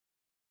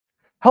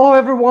Hello,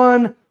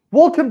 everyone.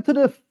 Welcome to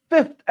the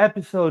fifth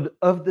episode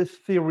of this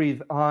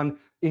series on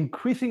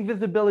increasing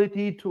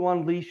visibility to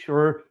unleash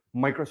your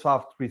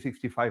Microsoft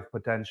 365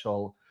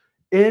 potential.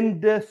 In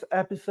this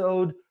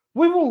episode,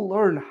 we will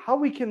learn how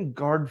we can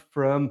guard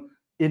from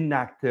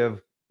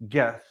inactive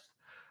guests.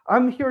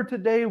 I'm here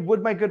today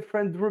with my good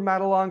friend Drew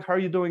Madelung. How are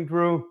you doing,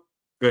 Drew?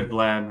 Good,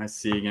 Vlad. Nice to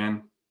see you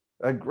again.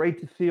 Great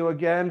to see you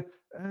again.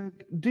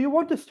 Do you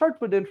want to start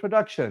with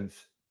introductions?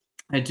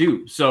 I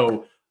do.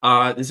 So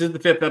this is the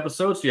fifth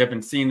episode, so you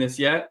haven't seen this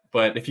yet.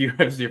 But if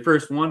it's your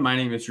first one, my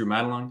name is Drew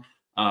Madelung,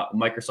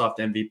 Microsoft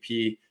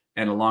MVP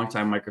and a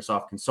longtime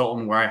Microsoft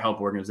consultant, where I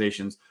help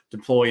organizations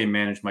deploy and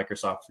manage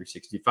Microsoft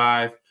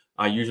 365,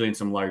 usually in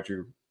some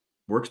larger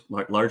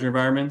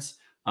environments.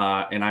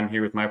 And I'm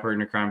here with my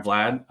partner, crime,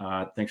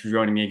 Vlad. Thanks for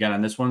joining me again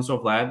on this one. So,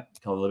 Vlad,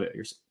 tell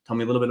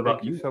me a little bit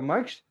about Thank you so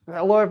much.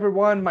 Hello,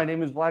 everyone. My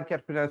name is Vlad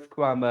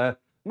Catrinescu. I'm a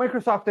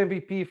Microsoft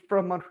MVP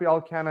from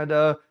Montreal,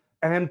 Canada,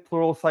 and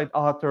Pluralsight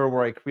author,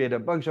 where I create a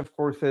bunch of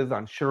courses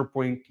on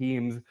SharePoint,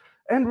 Teams,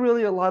 and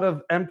really a lot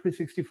of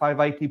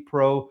M365 IT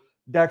Pro.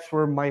 That's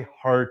where my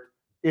heart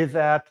is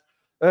at.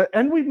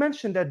 And we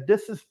mentioned that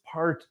this is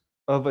part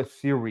of a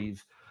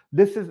series.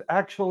 This is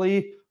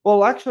actually,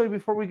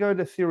 before we go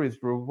into series,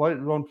 Drew, why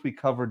don't we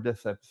cover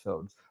this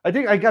episode? I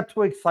think I got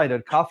too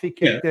excited. Coffee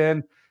kicked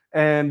in.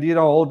 And,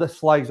 all the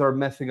slides are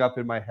messing up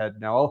in my head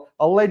now.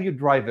 I'll let you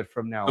drive it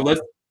from now on.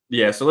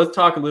 So let's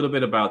talk a little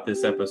bit about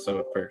this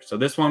episode first. So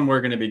this one,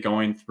 we're going to be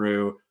going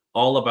through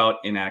all about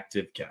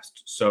inactive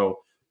guests.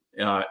 So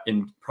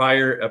in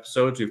prior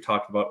episodes, we've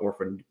talked about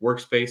orphaned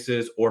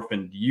workspaces,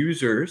 orphaned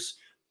users.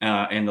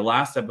 And the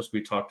last episode,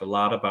 we talked a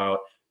lot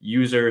about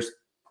users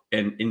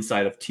and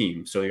inside of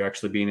teams. So you're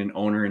actually being an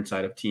owner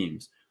inside of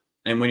teams.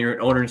 And when you're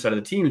an owner inside of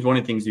the teams, one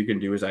of the things you can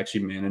do is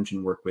actually manage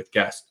and work with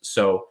guests.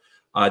 So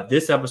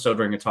this episode,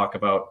 we're going to talk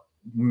about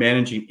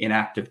managing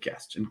inactive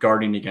guests and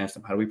guarding against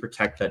them. How do we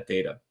protect that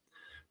data?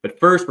 But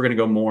first, we're going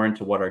to go more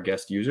into what are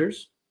guest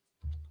users.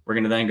 We're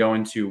going to then go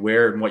into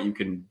where and what you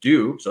can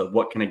do. So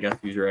what can a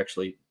guest user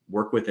actually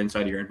work with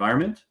inside of your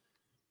environment?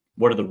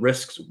 What are the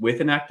risks with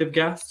inactive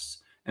guests?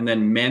 And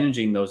then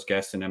managing those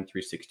guests in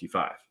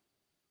M365.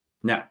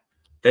 Now,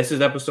 this is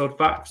episode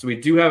 5. So we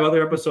do have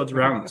other episodes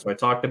around this. So I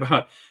talked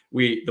about,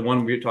 the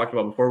one we talked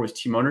about before was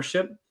team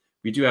ownership.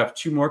 We do have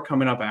 2 more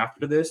coming up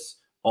after this,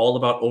 all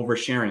about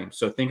oversharing.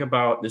 So think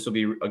about, this will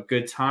be a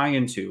good tie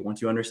into,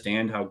 once you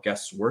understand how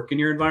guests work in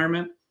your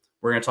environment,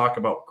 we're going to talk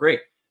about,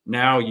 great,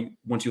 now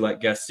once you let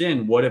guests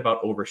in, what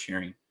about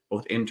oversharing,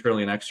 both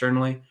internally and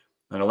externally?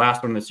 And the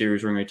last one in the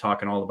series, we're going to be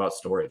talking all about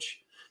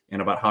storage and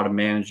about how to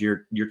manage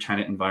your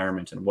tenant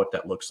environment and what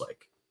that looks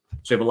like.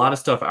 So we have a lot of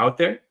stuff out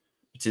there.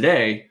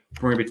 Today,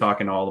 we're going to be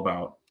talking all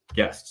about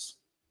guests.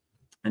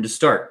 And to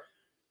start,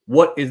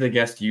 what is a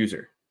guest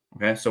user?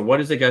 Okay, so what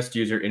is a guest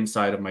user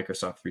inside of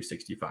Microsoft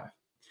 365?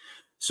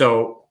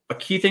 So a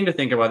key thing to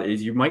think about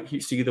is you might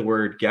see the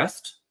word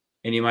guest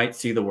and you might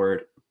see the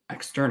word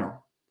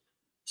external.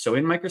 So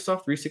in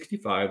Microsoft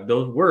 365,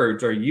 those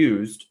words are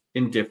used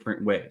in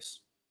different ways.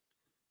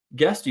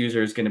 Guest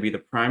user is going to be the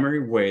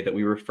primary way that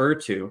we refer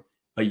to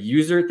a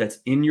user that's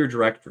in your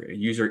directory, a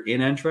user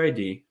in Enter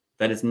ID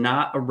that is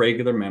not a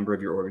regular member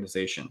of your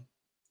organization.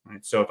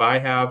 Right? So if I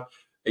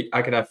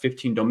could have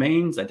 15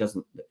 domains.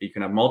 You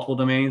can have multiple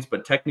domains,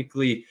 but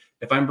technically,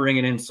 if I'm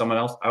bringing in someone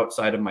else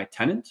outside of my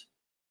tenant,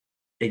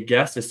 a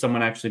guest is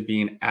someone actually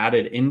being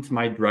added into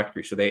my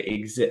directory. So they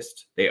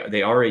exist.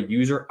 They are a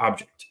user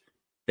object.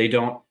 They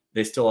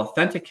still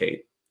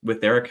authenticate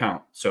with their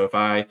account. So if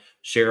I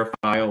share a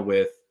file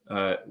with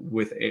Vlad,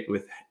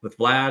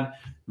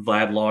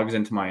 Vlad logs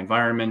into my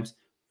environment.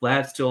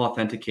 Vlad's still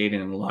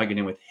authenticating and logging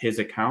in with his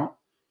account,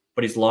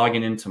 but he's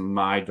logging into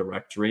my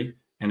directory,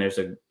 and there's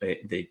a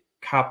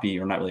copy,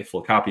 or not really a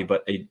full copy,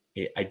 but a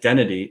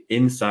identity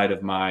inside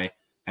of my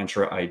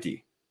Entra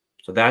ID.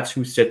 So that's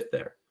who sits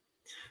there.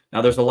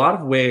 Now, there's a lot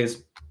of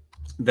ways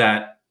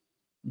that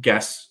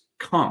guests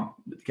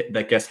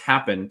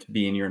happen to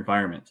be in your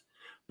environment,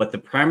 but the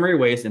primary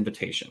way is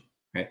invitation.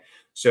 Right?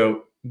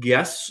 So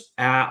guests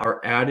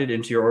are added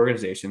into your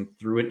organization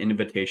through an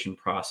invitation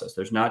process.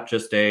 There's not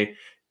just if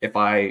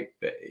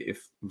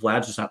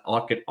Vlad's just not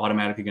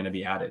automatically going to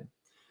be added.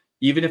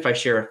 Even if I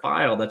share a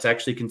file, that's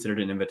actually considered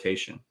an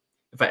invitation.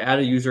 If I add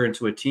a user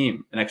into a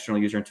team, an external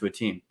user into a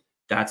team,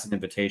 that's an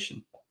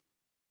invitation.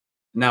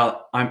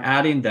 Now, I'm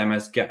adding them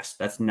as guests.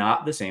 That's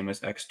not the same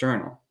as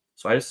external.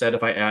 So I just said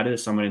if I added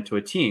someone into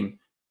a team,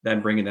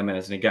 then bringing them in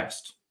as a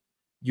guest.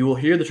 You will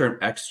hear the term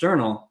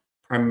external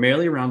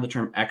primarily around the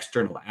term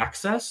external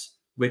access,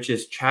 which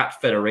is chat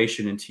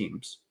federation in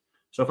Teams.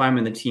 So if I'm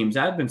in the Teams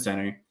admin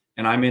center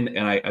and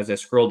as I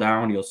scroll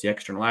down, you'll see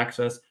external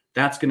access.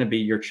 That's going to be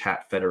your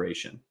chat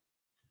federation.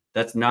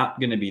 That's not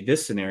going to be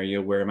this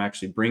scenario where I'm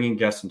actually bringing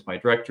guests into my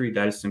directory.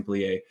 That is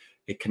simply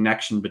a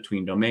connection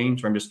between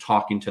domains where I'm just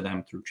talking to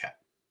them through chat.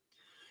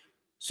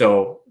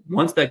 So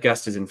once that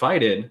guest is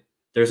invited,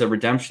 there's a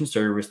redemption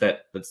service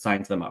that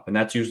signs them up, and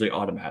that's usually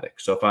automatic.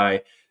 So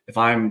if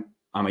I'm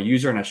I'm a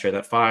user and I share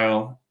that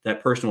file,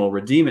 that person will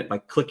redeem it by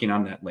clicking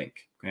on that link.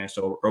 Okay,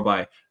 so or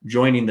by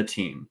joining the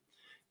team.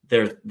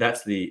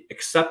 That's the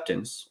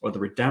acceptance or the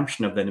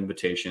redemption of that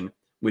invitation,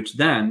 which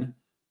then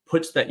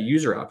puts that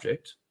user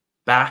object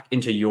back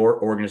into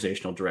your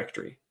organizational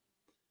directory.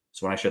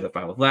 So when I share the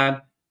file with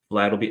Vlad,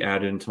 Vlad will be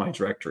added into my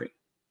directory.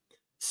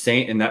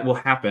 And that will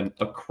happen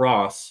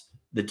across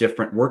the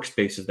different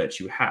workspaces that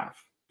you have.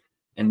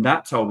 And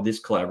that's how this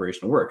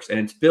collaboration works. And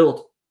it's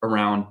built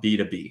around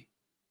B2B.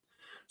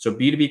 So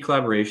B2B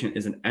collaboration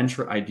is an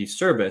Entra ID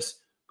service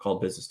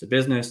called Business to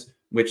Business,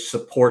 which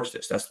supports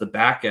this. That's the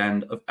back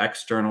end of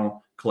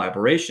external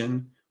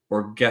collaboration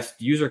or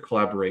guest user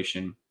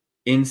collaboration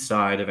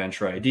inside of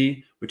Entra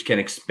ID, which can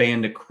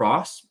expand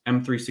across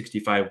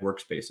M365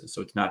 workspaces.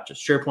 So it's not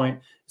just SharePoint,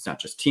 it's not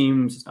just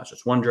Teams, it's not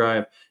just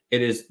OneDrive.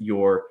 It is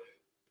your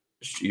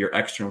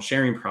external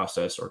sharing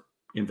process or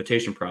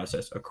invitation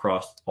process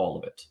across all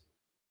of it.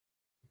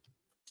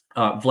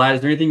 Vlad,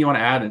 is there anything you want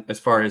to add as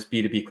far as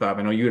B2B collab?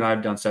 I know you and I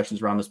have done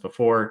sessions around this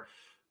before.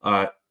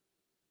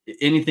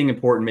 Anything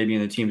important maybe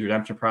in the team's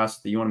redemption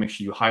process that you want to make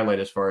sure you highlight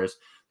as far as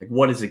like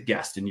what is a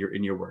guest in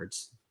your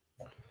words?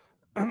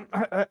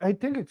 I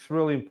think it's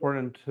really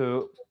important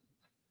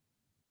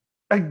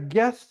a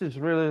guest is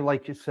really,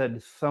 like you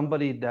said,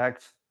 somebody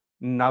that's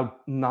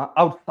not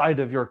outside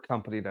of your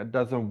company, that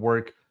doesn't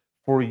work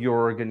for your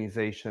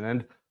organization.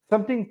 And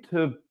something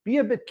to be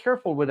a bit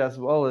careful with as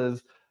well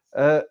is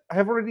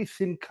I've already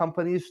seen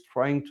companies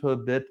trying to a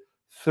bit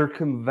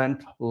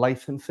circumvent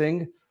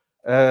licensing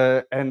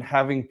and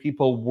having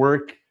people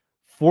work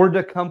for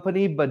the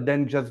company, but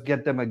then just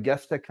get them a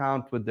guest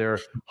account with their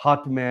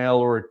Hotmail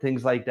or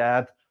things like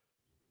that.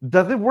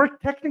 Does it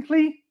work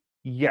technically?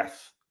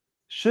 Yes.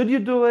 Should you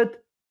do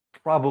it?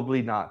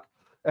 Probably not.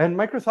 And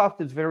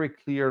Microsoft is very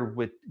clear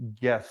with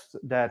guests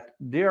that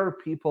there are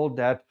people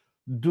that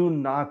do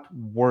not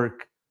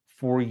work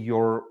for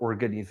your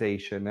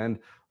organization. And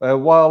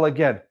while,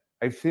 again,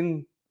 I've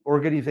seen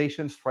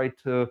organizations try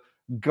to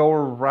go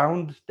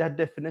around that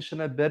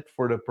definition a bit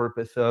for the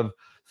purpose of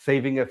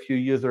saving a few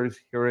users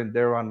here and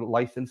there on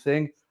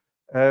licensing,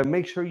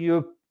 make sure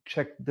you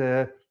check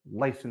the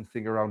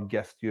licensing around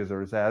guest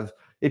users, as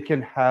it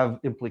can have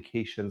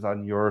implications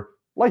on your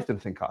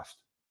licensing cost.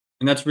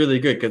 And that's really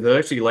good because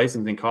there's actually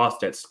licensing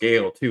costs at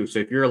scale too. So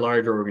if you're a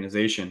larger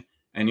organization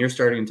and you're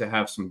starting to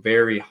have some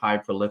very high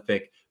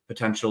prolific,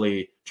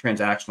 potentially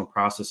transactional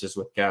processes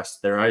with guests,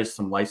 there is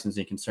some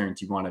licensing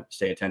concerns you want to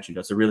pay attention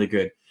to. It's a really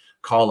good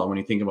call out when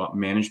you think about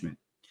management.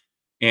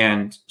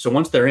 And so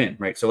once they're in,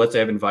 right? So let's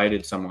say I've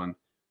invited someone,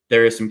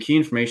 there is some key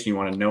information you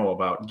want to know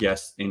about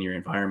guests in your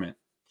environment.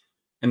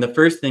 And the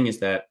first thing is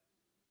that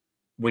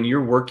when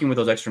you're working with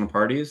those external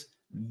parties,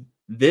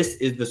 this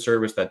is the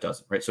service that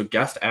does it, right? So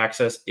guest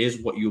access is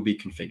what you'll be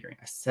configuring.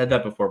 I said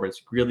that before, but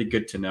it's really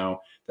good to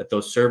know that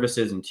those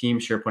services in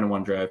Teams, SharePoint, and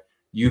OneDrive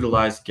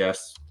utilize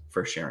guests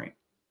for sharing.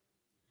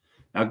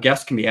 Now,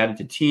 guests can be added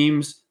to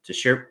Teams, to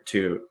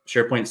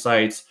SharePoint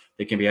sites.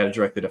 They can be added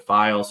directly to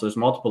files. So there's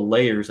multiple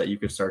layers that you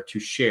can start to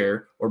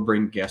share or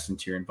bring guests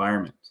into your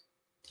environment.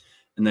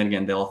 And then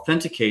again, they'll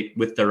authenticate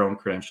with their own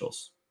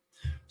credentials.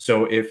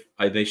 So if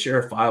they share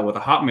a file with a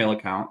Hotmail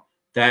account,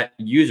 that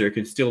user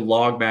can still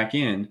log back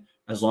in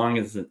as long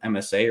as it's an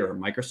MSA or a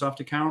Microsoft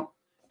account,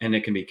 and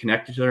it can be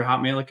connected to their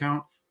Hotmail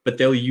account, but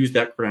they'll use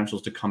that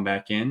credentials to come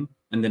back in,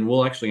 and then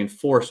we'll actually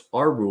enforce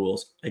our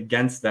rules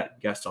against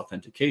that guest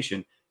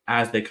authentication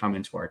as they come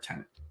into our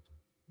tenant.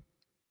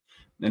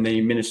 And the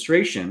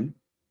administration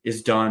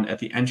is done at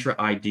the Entra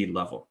ID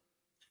level.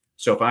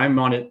 So if I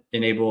want to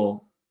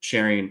enable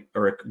sharing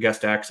or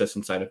guest access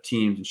inside of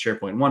Teams and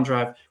SharePoint and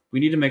OneDrive, we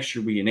need to make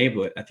sure we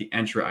enable it at the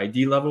Entra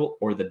ID level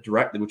or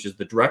which is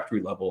the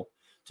directory level,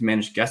 to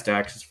manage guest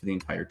access for the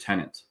entire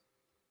tenant.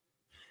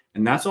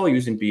 And that's all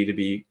using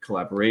B2B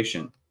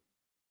collaboration.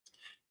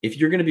 If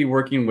you're going to be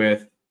working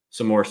with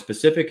some more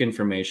specific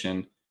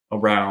information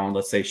around,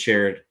 let's say,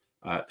 shared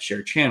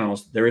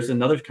channels, there is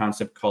another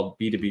concept called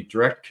B2B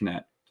Direct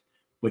Connect,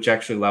 which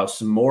actually allows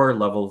some more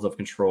levels of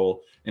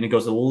control. And it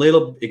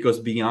goes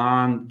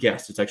beyond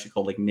guests. It's actually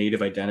called like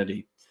native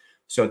identity.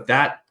 So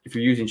that if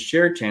you're using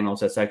shared channels,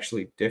 that's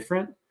actually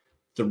different.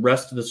 The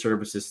rest of the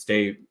services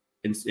stay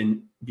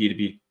in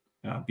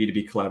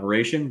B2B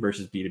collaboration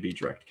versus B2B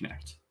Direct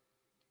Connect.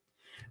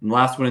 And the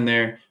last one in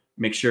there,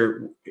 make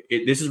sure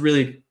this is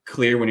really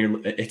clear when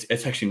you're.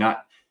 It's actually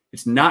not.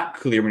 It's not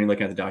clear when you're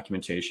looking at the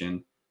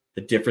documentation,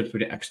 the difference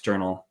between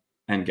external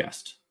and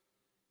guest.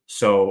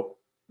 So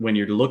when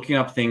you're looking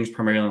up things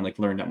primarily on like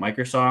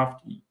Learn.Microsoft,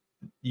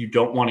 you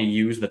don't want to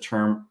use the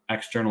term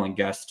external and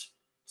guest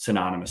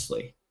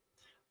synonymously.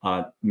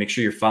 Make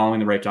sure you're following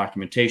the right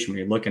documentation when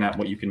you're looking at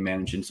what you can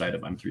manage inside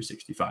of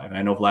M365. And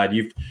I know,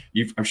 Vlad,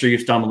 I'm sure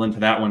you've stumbled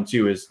into that one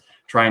too, is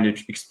trying to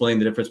explain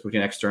the difference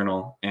between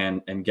external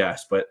and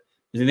guest. But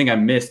is there anything I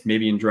missed,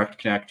 maybe in Direct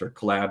Connect or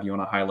Collab, you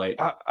want to highlight?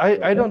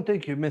 I don't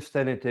think you missed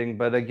anything,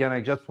 but again,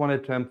 I just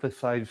wanted to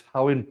emphasize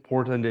how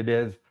important it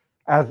is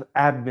as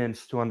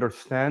admins to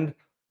understand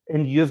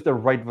and use the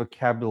right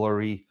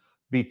vocabulary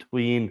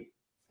between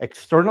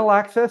external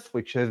access,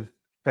 which is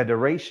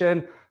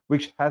Federation,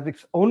 which has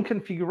its own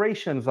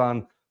configurations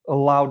on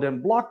allowed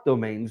and blocked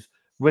domains,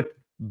 with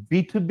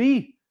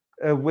B2B,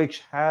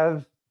 which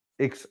has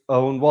its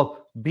own,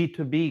 well,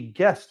 B2B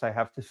guest, I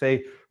have to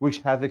say, which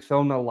has its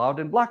own allowed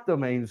and blocked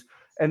domains.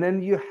 And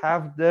then you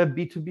have the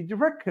B2B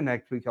Direct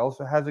Connect, which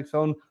also has its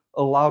own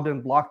allowed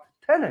and blocked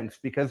tenants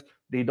because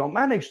they don't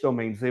manage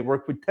domains. They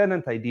work with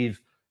tenant IDs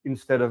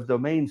instead of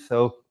domains.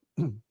 So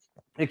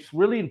it's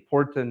really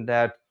important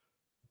that,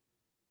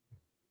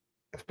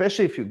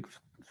 especially if you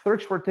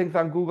search for things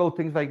on Google,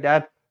 things like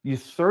that, you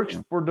search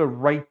for the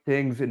right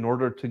things in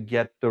order to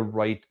get the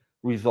right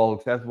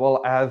results, as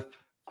well as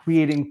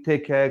creating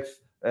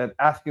tickets and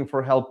asking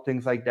for help,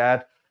 things like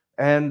that.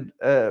 And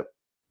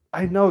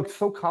I know it's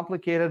so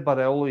complicated, but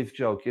I always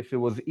joke, if it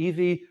was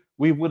easy,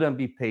 we wouldn't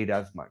be paid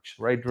as much,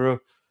 right, Drew?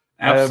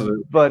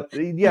 Absolutely. But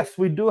yes,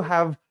 we do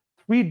have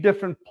 3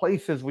 different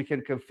places we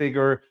can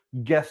configure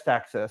guest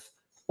access.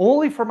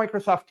 Only for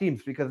Microsoft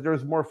Teams, because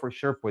there's more for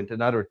SharePoint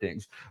and other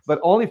things. But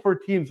only for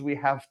Teams, we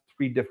have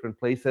 3 different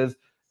places.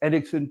 And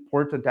it's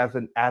important as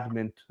an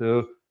admin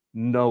to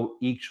know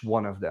each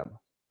one of them.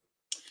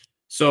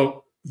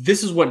 So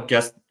this is what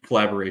guest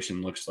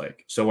collaboration looks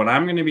like. So when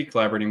I'm going to be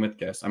collaborating with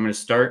guests, I'm going to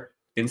start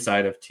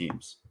inside of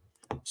Teams.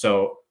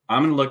 So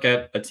I'm going to look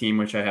at a team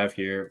which I have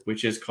here,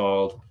 which is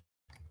called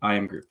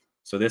IM Group.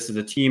 So this is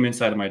a team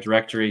inside of my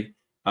directory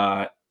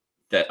that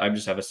I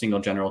just have a single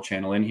general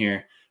channel in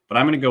here. But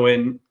I'm going to go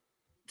in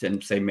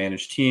to say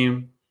manage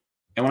team.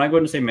 And when I go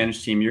in to say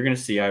manage team, you're going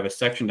to see I have a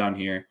section down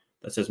here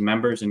that says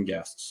members and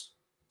guests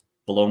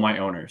below my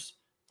owners.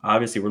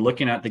 Obviously, we're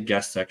looking at the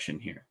guest section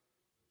here.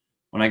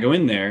 When I go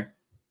in there,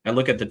 I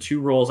look at the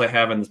 2 roles I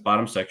have in this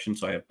bottom section.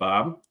 So I have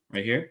Bob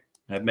right here.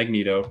 I have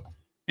Magneto.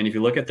 And if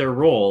you look at their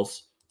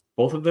roles,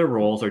 both of their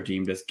roles are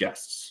deemed as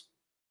guests.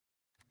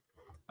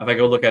 If I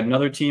go look at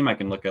another team, I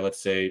can look at,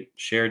 let's say,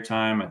 shared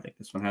time. I think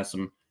this one has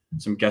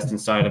some guests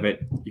inside of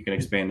it. You can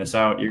expand this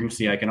out. You're going to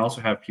see I can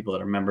also have people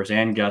that are members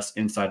and guests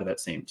inside of that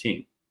same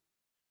team.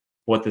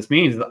 What this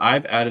means is that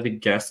I've added a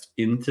guest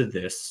into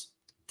this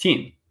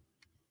team.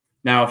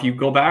 Now, if you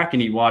go back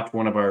and you watch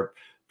one of our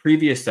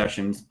previous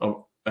sessions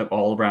of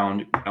all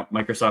around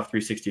Microsoft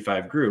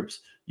 365 groups,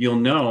 you'll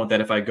know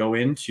that if I go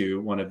into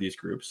one of these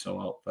groups,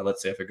 so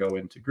let's say if I go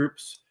into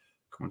groups,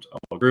 go into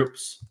all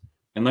groups,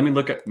 and let me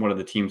look at one of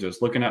the teams I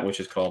was looking at,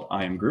 which is called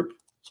IM Group.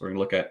 So we're going to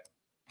look at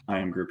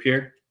IM Group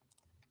here.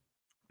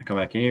 I come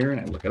back in here and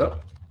I look it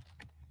up.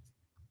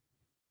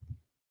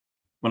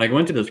 When I go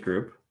into this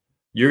group,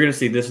 you're going to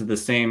see this is the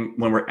same.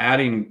 When we're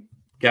adding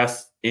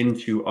guests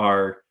into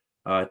our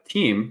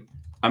team,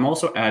 I'm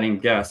also adding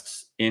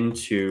guests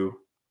into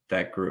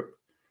that group.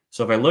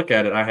 So if I look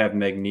at it, I have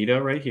Magneto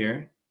right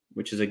here,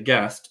 which is a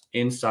guest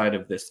inside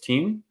of this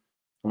team,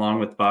 along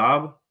with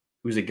Bob,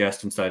 who's a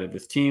guest inside of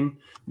this team,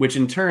 which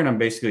in turn,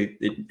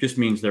 it just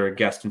means they're a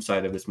guest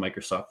inside of this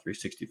Microsoft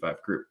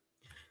 365 group.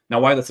 Now,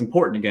 why that's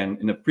important, again,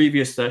 in the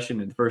previous session,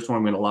 in the first one,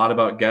 we went a lot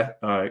about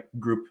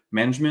group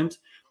management.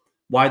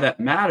 Why that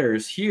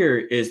matters here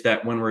is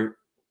that when we're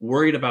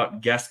worried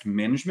about guest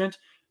management,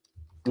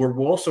 we're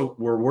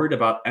worried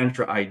about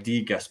Entra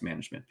ID guest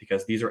management,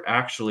 because these are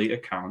actually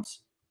accounts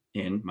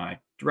in my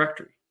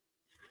directory.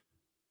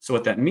 So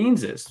what that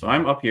means is, so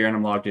I'm up here and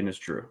I'm logged in as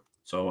Drew.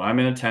 So I'm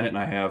in a tenant and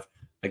I have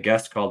a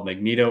guest called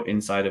Magneto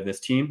inside of this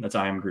team. That's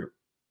IM Group.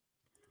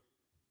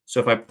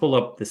 So if I pull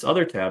up this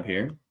other tab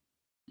here,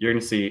 you're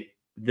going to see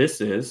this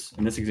is,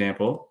 in this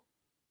example,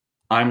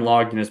 I'm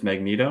logged in as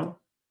Magneto.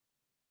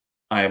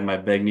 I have my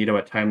Magneto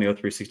at Timeleo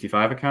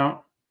 365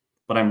 account,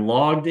 but I'm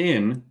logged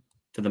in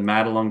to the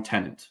Madelung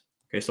tenant.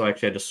 Okay, so I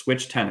actually had to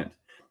switch tenant.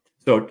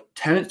 So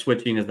tenant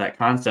switching is that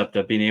concept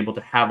of being able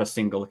to have a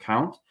single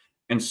account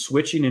and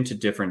switching into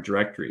different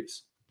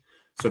directories.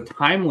 So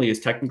Timely is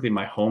technically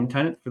my home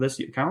tenant for this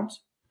account,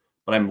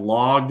 but I'm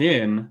logged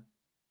in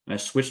and I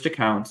switched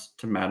accounts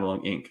to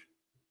Madelung Inc.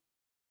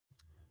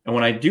 And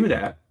when I do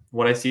that,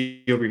 what I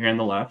see over here on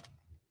the left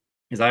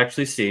is I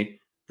actually see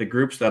the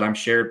groups that I'm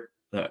shared,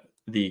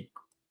 the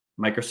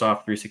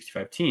Microsoft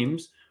 365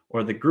 teams,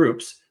 or the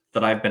groups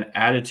that I've been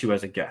added to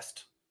as a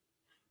guest.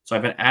 So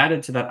I've been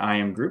added to that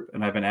IM group,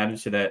 and I've been added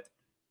to that.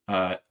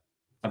 I've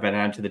been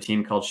added to the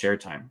team called Share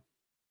Time.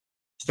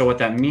 So what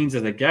that means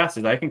as a guest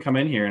is I can come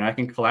in here and I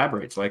can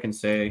collaborate. So I can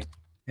say,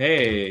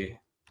 "Hey,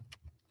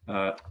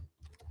 how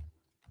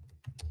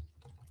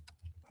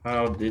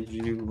did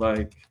you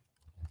like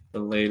the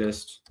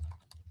latest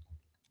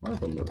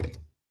Marvel movie?"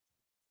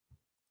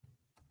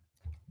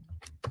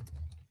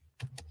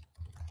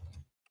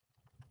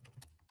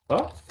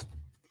 Thoughts?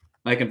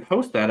 I can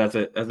post that as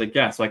a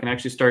guest. So I can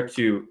actually start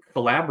to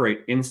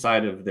collaborate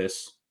inside of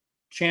this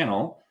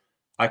channel.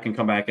 I can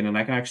come back in and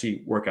I can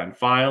actually work on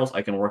files.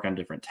 I can work on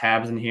different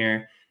tabs in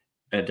here,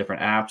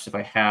 different apps. If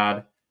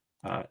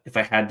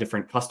I had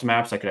different custom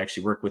apps, I could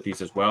actually work with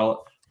these as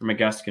well from a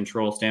guest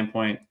control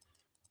standpoint.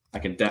 I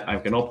can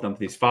open up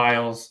these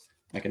files.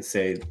 I can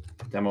say,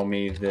 "Demo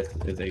me. This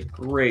is a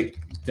great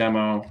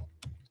demo.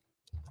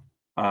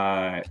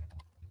 I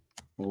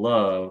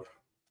love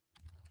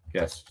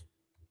guest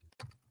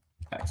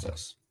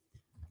access."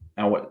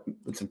 Now,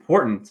 what's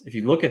important, if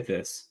you look at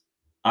this,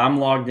 I'm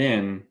logged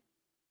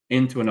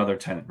into another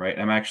tenant, right?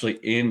 I'm actually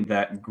in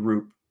that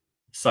group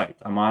site.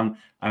 I'm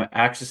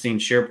accessing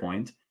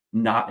SharePoint,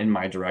 not in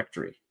my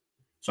directory.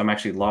 So I'm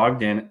actually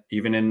logged in,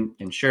 even in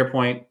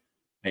SharePoint.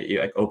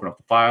 I open up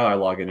the file, I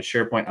log into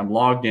SharePoint. I'm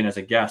logged in as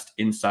a guest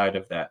inside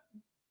of the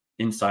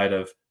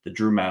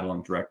Drew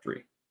Madelung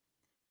directory.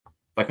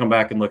 If I come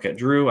back and look at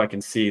Drew, I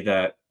can see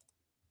that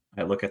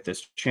I look at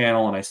this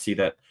channel and I see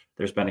that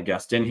there's been a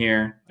guest in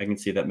here. I can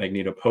see that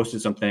Magneto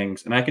posted some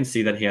things, and I can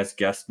see that he has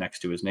guest next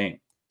to his name.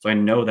 So I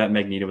know that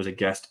Magneto was a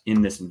guest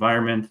in this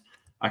environment.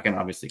 I can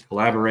obviously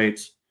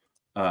collaborate.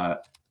 I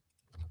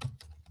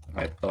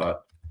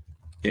thought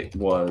it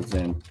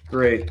wasn't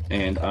great,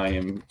 and I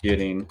am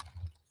getting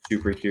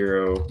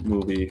superhero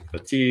movie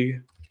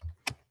fatigue.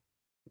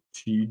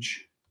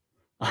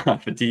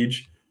 But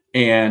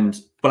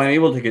I'm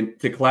able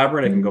to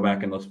collaborate. I can go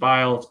back in those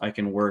files. I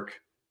can work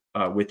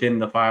within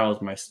the files,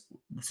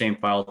 the same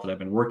files that I've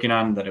been working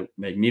on that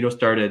Magneto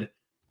started.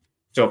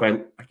 So if I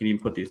can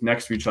even put these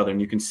next to each other,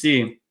 and you can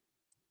see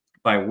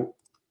by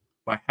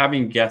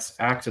having guest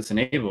access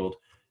enabled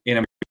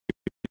in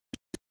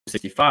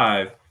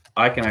 65,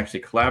 I can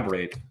actually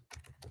collaborate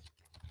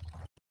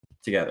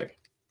together.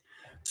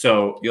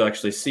 So you'll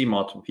actually see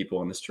multiple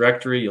people in this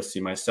directory. You'll see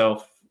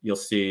myself. You'll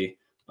see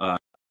my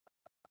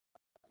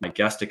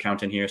guest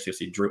account in here. So you'll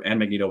see Drew and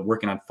Magneto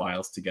working on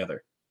files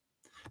together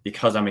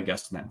because I'm a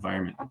guest in that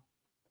environment. If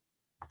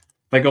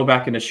I go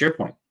back into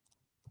SharePoint,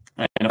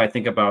 and if I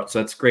think about, so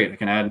that's great. I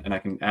can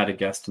add a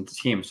guest into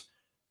Teams.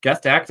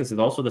 Guest access is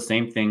also the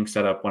same thing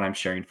set up when I'm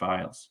sharing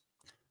files.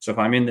 So if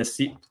I'm in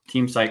this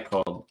team site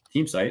called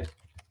Team Site,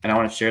 and I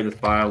want to share this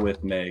file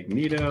with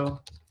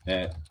Magneto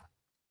at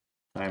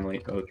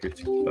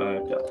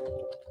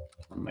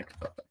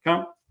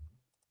timely0365.microsoft.com,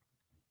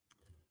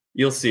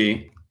 you'll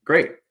see,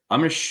 great, I'm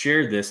going to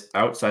share this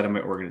outside of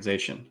my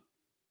organization.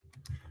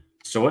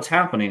 So what's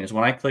happening is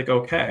when I click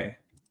OK,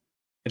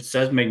 it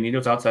says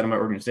Magneto's outside of my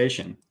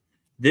organization.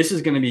 This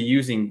is going to be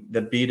using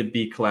the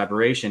B2B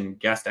collaboration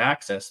guest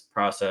access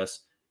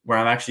process where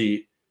I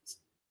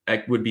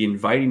would be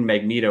inviting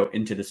Magneto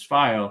into this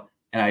file,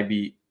 and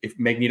if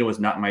Magneto was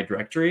not in my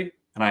directory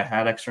and I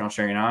had external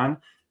sharing on,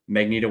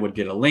 Magneto would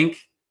get a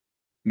link.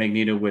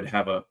 Magneto would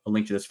have a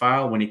link to this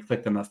file. When he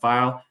clicked on the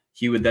file,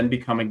 he would then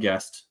become a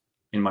guest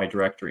in my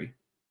directory.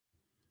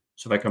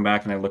 So if I come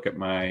back and I look at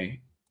my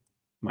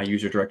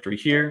user directory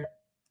here,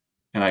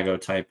 and I go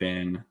type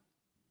in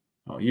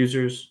all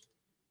users,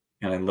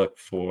 and I look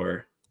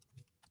for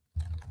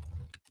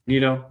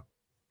Magneto,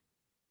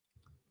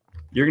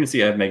 you're going to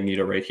see I have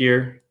Magneto right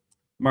here,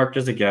 marked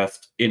as a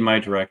guest in my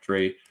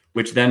directory,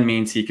 which then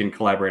means he can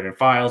collaborate in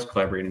files,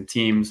 collaborate in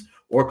Teams,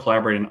 or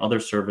collaborate in other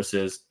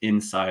services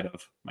inside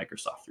of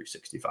Microsoft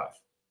 365.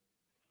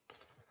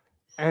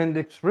 And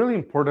it's really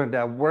important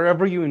that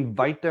wherever you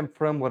invite them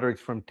from, whether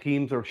it's from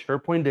Teams or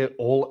SharePoint, they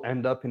all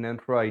end up in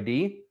Enter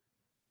ID.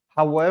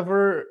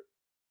 However,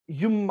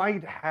 you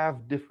might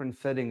have different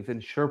settings in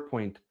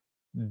SharePoint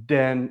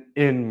than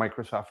in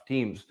Microsoft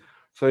Teams.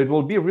 So it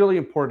will be really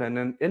important.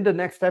 And in the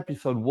next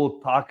episode, we'll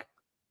talk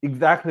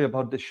exactly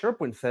about the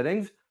SharePoint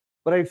settings.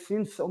 But I've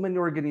seen so many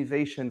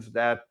organizations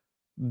that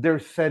their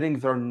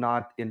settings are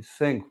not in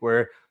sync,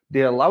 where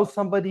they allow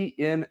somebody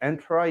in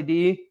Enter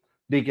ID,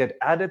 they get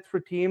added for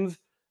Teams,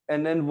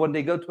 and then when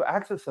they go to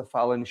access a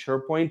file in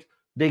SharePoint,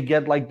 they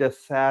get like the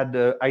sad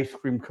ice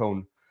cream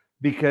cone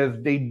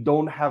because they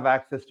don't have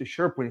access to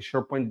SharePoint.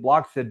 SharePoint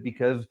blocks it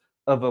because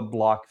of a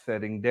block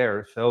setting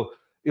there. So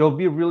it'll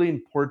be really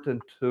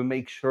important to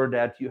make sure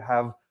that you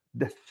have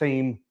the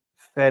same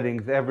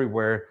settings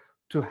everywhere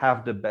to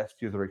have the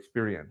best user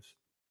experience.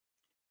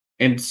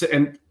 And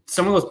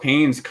some of those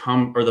pains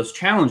or those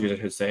challenges, I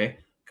should say,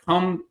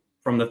 come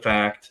from the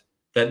fact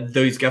that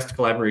these guest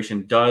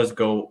collaboration does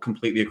go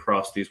completely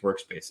across these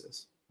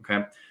workspaces.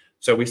 Okay.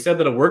 So we said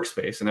that a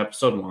workspace in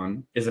episode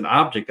 1 is an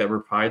object that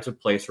provides a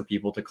place for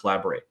people to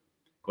collaborate,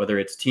 whether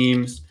it's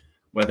Teams,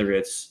 whether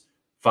it's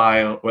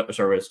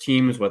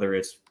Teams, whether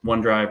it's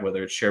OneDrive,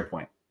 whether it's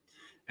SharePoint.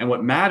 And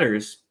what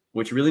matters,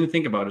 what you really need to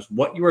think about, is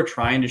what you are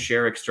trying to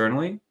share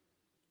externally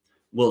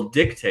will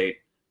dictate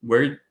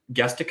where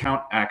guest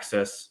account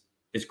access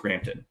is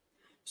granted.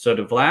 So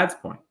to Vlad's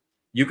point,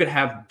 you can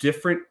have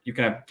different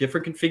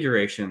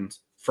configurations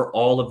for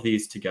all of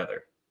these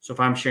together. So if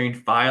I'm sharing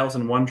files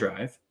in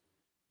OneDrive,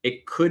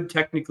 it could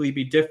technically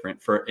be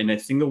different in a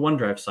single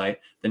OneDrive site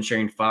than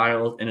sharing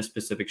files in a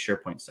specific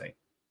SharePoint site.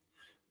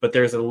 But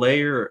there's a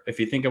layer, if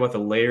you think about the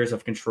layers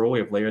of control, we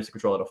have layers of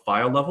control at a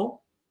file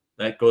level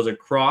that goes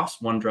across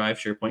OneDrive,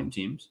 SharePoint, and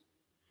Teams.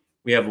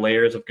 We have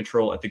layers of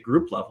control at the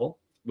group level,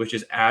 which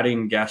is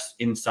adding guests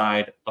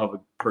inside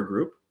of per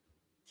group.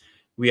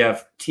 We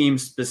have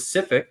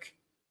team-specific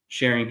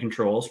sharing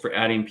controls for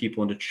adding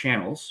people into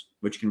channels,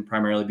 which can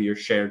primarily be your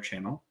shared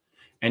channel.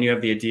 And you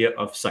have the idea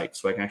of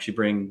sites. So I can actually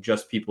bring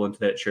just people into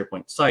that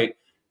SharePoint site.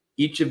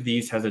 Each of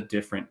these has a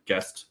different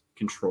guest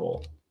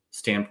control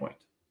standpoint.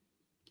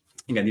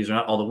 Again, these are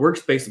not all the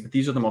workspaces, but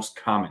these are the most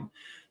common.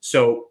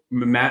 So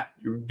Matt,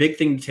 your big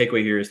thing to take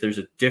away here is there's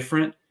a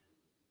different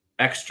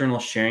external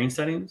sharing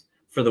settings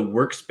for the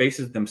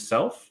workspaces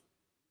themselves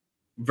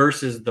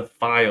versus the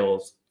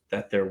files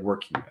that they're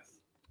working with.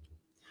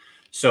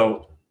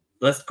 So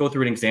let's go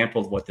through an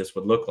example of what this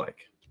would look like.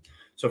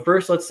 So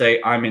first, let's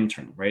say I'm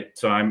internal, right?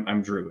 So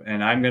I'm Drew,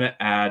 and I'm going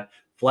to add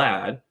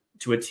Vlad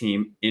to a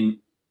team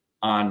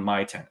on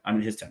my tenant,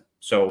 on his tenant.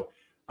 So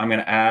I'm going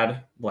to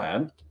add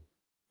Vlad.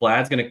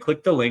 Vlad's going to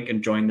click the link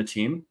and join the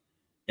team.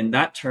 In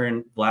that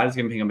turn, Vlad is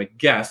going to become a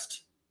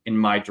guest in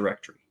my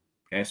directory.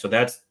 Okay, so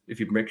that's, if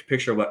you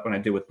picture when I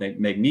did with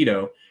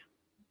Magneto,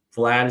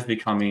 Vlad is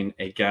becoming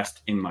a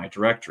guest in my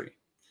directory.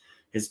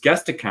 His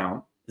guest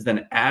account is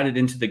then added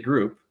into the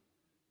group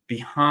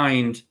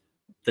behind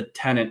the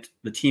tenant,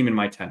 the team in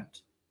my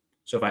tenant.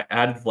 So if I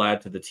add Vlad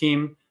to the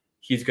team,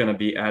 he's going to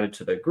be added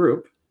to the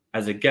group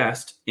as a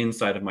guest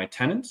inside of my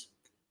tenant,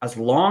 as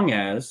long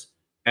as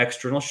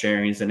external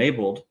sharing is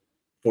enabled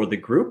for the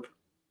group,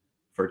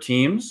 for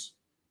teams,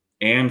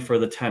 and for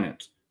the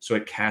tenant. So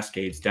it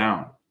cascades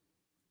down.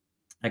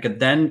 I could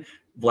then,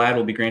 Vlad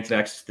will be granted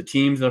access to the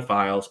teams and the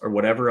files or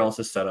whatever else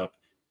is set up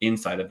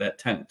inside of that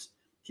tenant.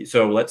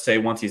 So let's say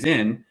once he's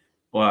in,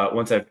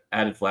 once I've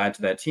added Vlad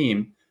to that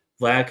team,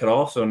 Vlad could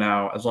also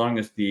now, as long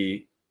as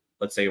the,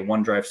 let's say,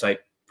 OneDrive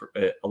site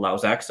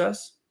allows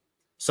access,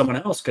 someone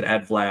else could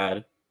add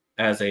Vlad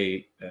as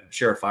a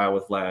share a file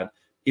with Vlad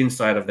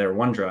inside of their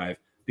OneDrive,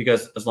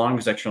 because as long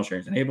as external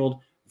sharing is enabled,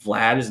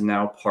 Vlad is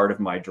now part of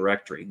my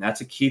directory. And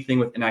that's a key thing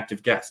with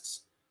inactive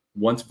guests.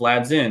 Once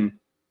Vlad's in,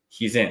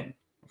 he's in.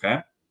 Okay,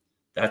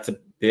 that's a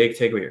big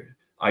takeaway here.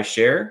 I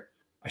share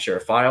a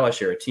file, I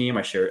share a team,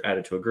 I share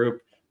added to a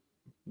group.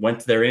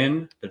 Once they're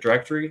in the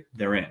directory,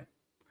 they're in.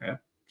 Okay.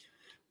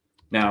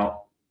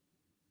 Now,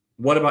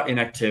 what about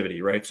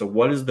inactivity, right? So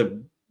what is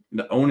the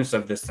onus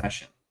of this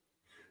session?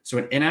 So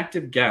an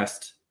inactive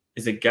guest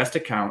is a guest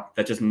account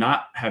that does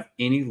not have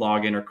any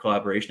login or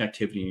collaboration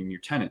activity in your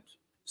tenant.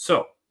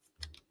 So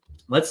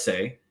let's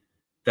say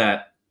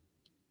that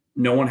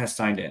no one has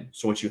signed in.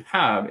 So what you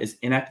have is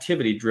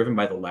inactivity driven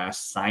by the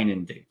last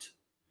sign-in date.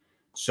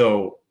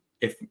 So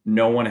if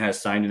no one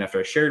has signed in after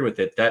I shared with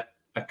it, that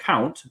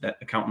account in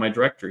my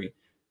directory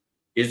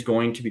is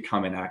going to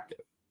become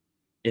inactive.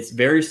 It's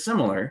very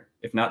similar,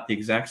 if not the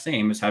exact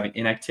same, as having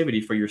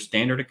inactivity for your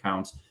standard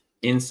accounts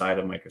inside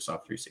of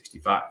Microsoft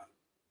 365.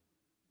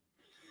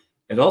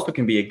 It also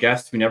can be a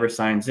guest who never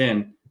signs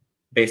in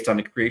based on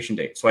the creation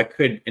date. So I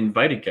could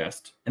invite a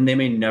guest and they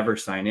may never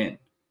sign in.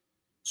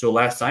 So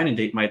last sign-in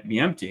date might be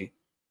empty,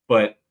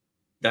 but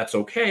that's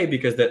okay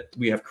because that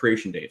we have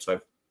creation date. So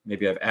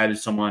maybe I've added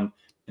someone,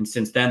 and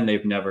since then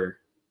they've never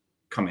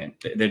come in.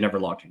 They've never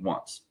logged in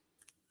once.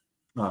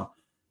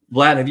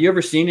 Vlad, have you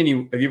ever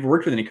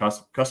worked with any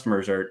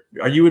customers, or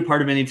are you in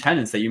part of any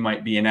tenants that you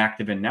might be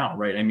inactive in now,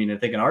 right? I mean, I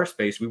think in our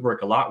space, we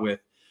work a lot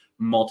with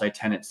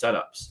multi-tenant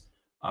setups.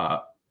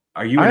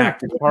 Are you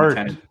inactive in a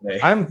tenant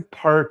today? I'm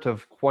part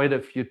of quite a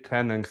few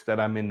tenants that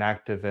I'm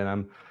inactive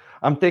in.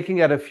 I'm taking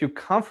at a few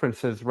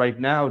conferences right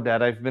now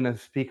that I've been a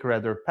speaker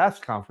at their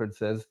past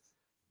conferences,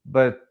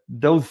 but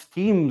those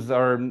teams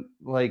are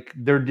like,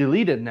 they're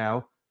deleted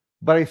now,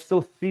 but I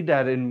still see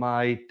that in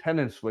my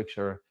tenant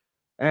switcher.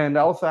 And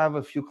I also have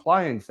a few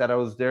clients that I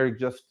was there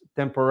just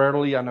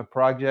temporarily on a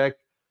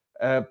project.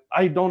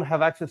 I don't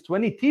have access to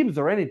any teams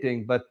or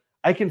anything, but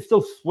I can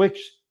still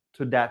switch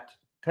to that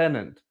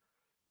tenant.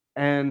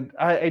 And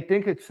I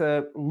think it's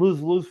a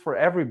lose-lose for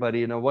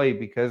everybody in a way,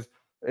 because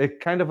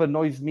it kind of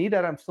annoys me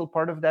that I'm still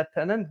part of that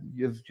tenant.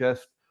 It's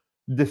just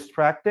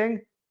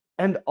distracting.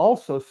 And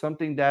also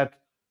something that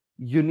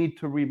you need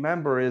to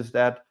remember is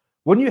that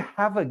when you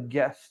have a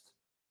guest,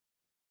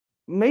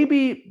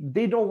 maybe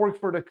they don't work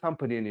for the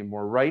company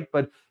anymore, right?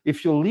 But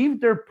if you leave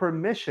their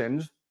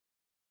permissions,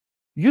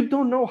 you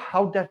don't know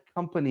how that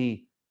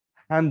company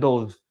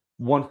handles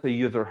once the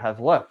user has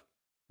left.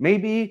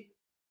 Maybe,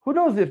 who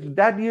knows, if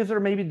that user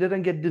maybe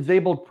didn't get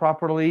disabled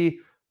properly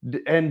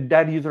and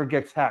that user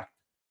gets hacked,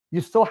 you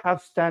still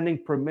have standing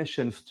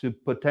permissions to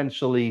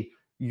potentially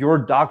your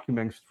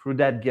documents through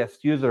that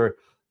guest user.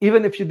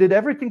 Even if you did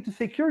everything to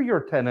secure your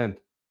tenant,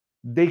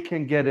 they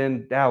can get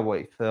in that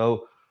way.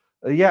 So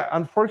yeah,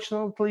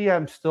 unfortunately,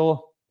 I'm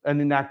still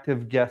an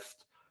inactive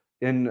guest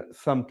in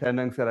some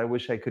tenants that I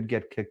wish I could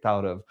get kicked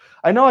out of.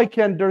 I know I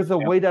can, there's a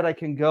way that I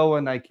can go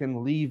and I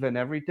can leave and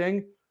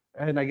everything.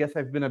 And I guess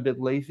I've been a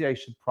bit lazy. I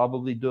should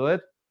probably do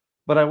it,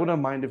 but I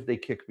wouldn't mind if they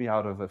kick me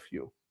out of a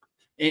few.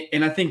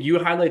 And I think you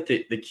highlight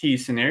the key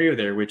scenario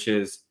there, which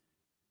is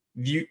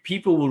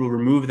people will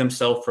remove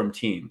themselves from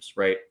teams,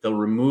 right? They'll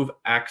remove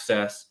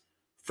access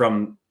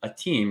from a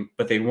team,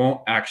 but they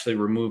won't actually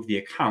remove the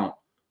account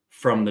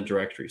from the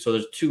directory. So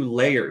there's two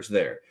layers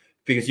there,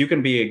 because you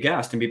can be a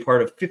guest and be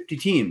part of 50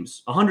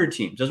 teams, 100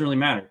 teams, doesn't really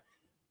matter.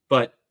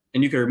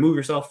 And you can remove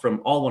yourself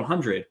from all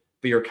 100,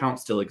 but your account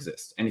still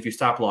exists. And if you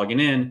stop logging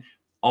in,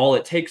 all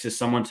it takes is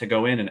someone to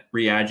go in and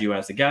re-add you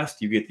as a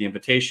guest. You get the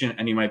invitation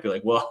and you might be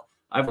like, well,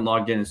 I haven't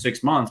logged in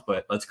 6 months,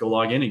 but let's go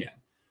log in again.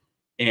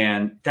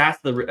 And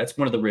that's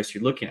one of the risks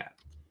you're looking at.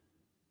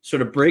 So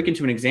to break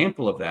into an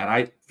example of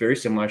that, very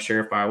similar, I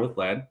share a file with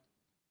Vlad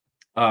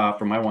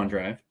from my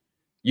OneDrive.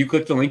 You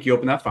click the link, you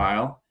open that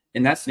file.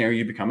 In that scenario,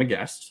 you become a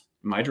guest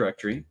in my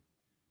directory.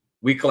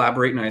 We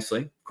collaborate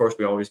nicely. Of course,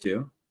 we always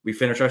do. We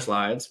finish our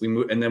slides, we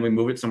move, and then we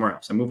move it somewhere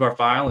else. I move our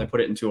file, I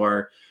put it into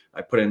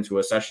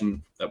a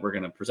session that we're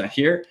going to present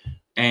here,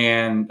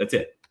 and that's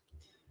it.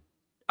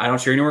 I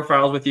don't share any more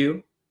files with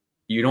you.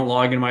 You don't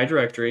log into my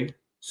directory,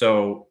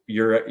 so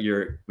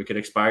we could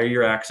expire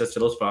your access to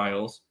those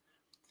files.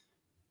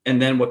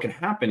 And then what can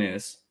happen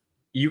is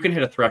you can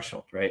hit a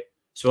threshold, right?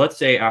 So let's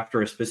say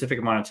after a specific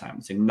amount of time,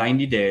 let's say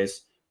 90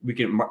 days, we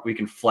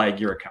can flag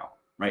your account,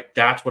 right?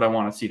 That's what I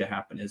want to see to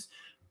happen is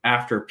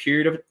after a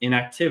period of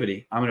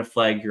inactivity, I'm going to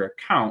flag your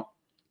account,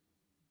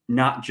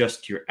 not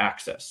just your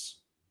access,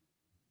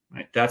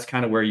 right? That's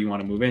kind of where you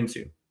want to move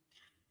into.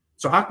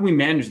 So how can we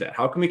manage that?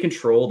 How can we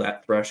control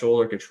that threshold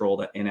or control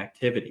that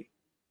inactivity?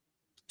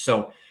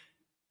 So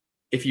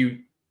if you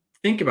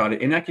think about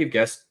it, inactive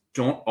guests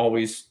don't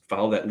always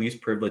follow that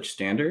least privilege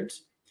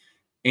standards.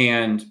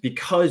 And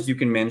because you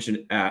can manage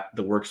it at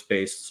the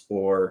workspace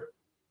or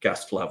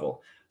guest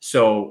level.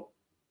 So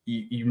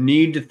you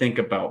need to think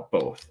about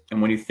both.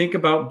 And when you think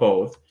about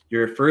both,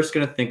 you're first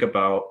going to think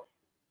about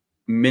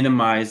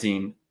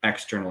minimizing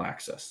external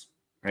access,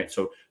 right?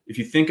 So if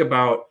you think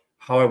about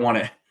how if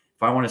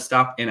I want to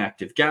stop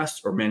inactive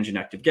guests or manage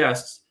inactive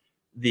guests,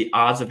 the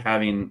odds of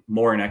having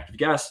more inactive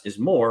guests is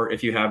more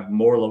if you have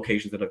more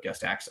locations that have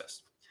guest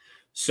access.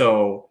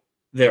 So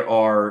there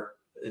are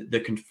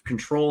the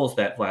controls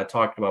that Vlad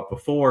talked about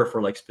before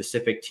for like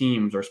specific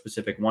teams or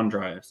specific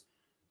OneDrives.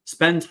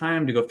 Spend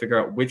time to go figure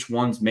out which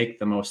ones make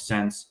the most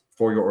sense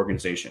for your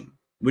organization.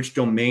 Which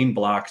domain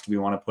blocks do we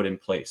want to put in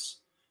place?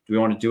 Do we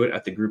want to do it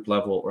at the group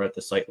level or at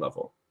the site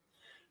level?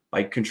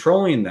 By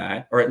controlling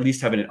that, or at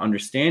least having an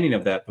understanding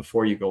of that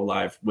before you go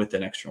live with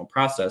an external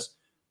process,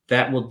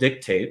 that will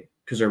dictate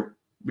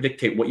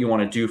what you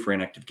want to do for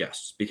inactive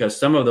guests. Because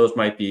some of those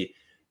might be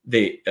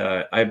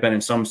I've been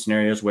in some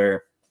scenarios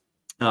where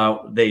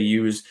they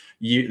use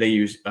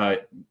yearly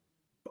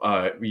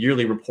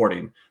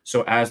reporting.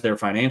 So as their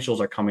financials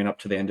are coming up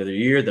to the end of the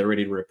year, they're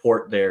ready to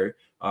report their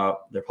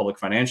public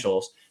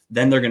financials.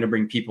 Then they're going to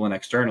bring people in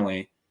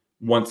externally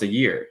once a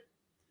year.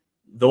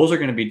 Those are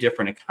going to be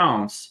different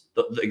accounts.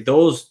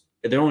 Those,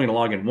 they're only going to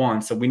log in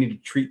once, so we need to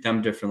treat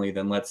them differently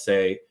than, let's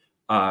say,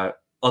 other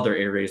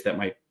areas that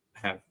might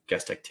have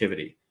guest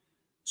activity.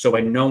 So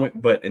I know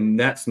it, but in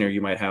that scenario,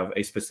 you might have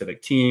a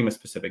specific team, a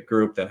specific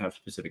group that have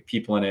specific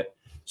people in it.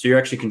 So you're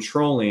actually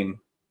controlling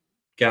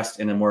guests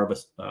in a more of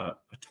a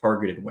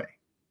targeted way.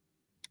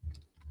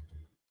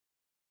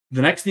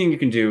 The next thing you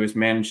can do is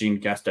managing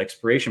guest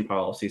expiration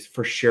policies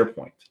for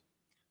SharePoint.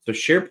 So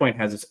SharePoint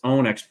has its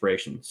own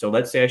expiration. So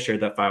let's say I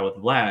shared that file with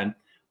Vlad.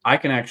 I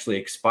can actually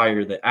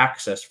expire the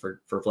access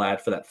for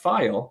Vlad for that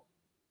file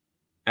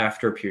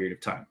after a period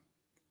of time.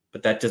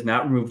 But that does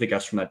not remove the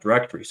guest from that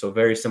directory. So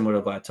very similar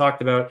to what Vlad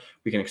talked about,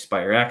 we can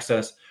expire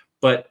access,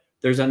 but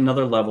there's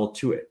another level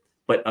to it.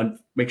 But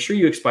make sure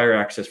you expire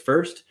access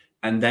first,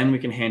 and then we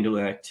can handle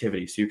that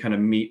activity. So you kind of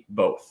meet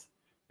both.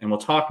 And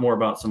we'll talk more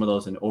about some of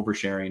those in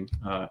oversharing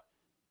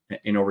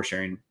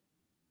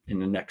in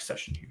the next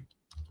session here.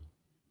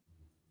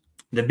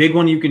 The big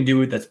one you can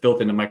do that's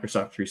built into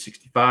Microsoft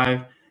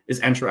 365 is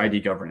Entra ID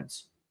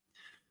governance.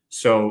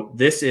 So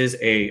this is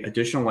a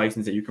additional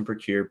license that you can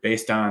procure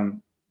based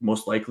on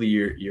most likely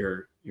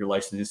your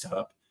licensing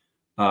setup.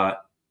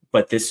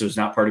 But this is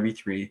not part of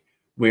E3,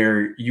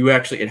 where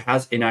it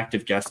has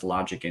inactive guest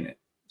logic in it.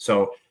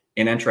 So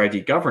in Entra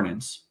ID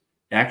governance,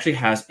 it actually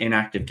has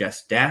inactive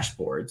guest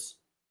dashboards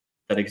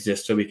that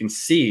exist, so we can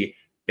see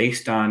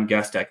based on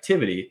guest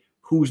activity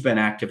who's been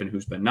active and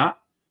who's been not,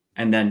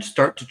 and then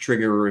start to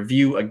trigger a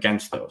review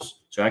against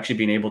those. So actually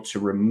being able to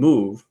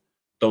remove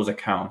those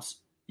accounts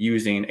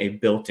using a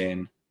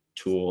built-in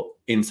tool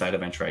inside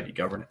of Entra ID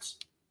governance.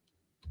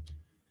 And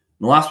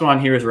the last one on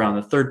here is around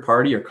the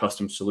third-party or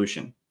custom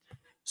solution.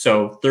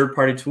 So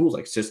third-party tools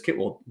like SysKit,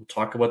 we'll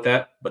talk about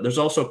that, but there's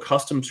also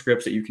custom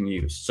scripts that you can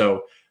use.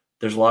 So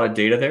there's a lot of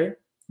data there.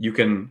 You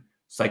can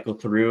cycle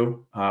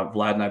through.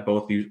 Vlad and I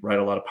both write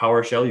a lot of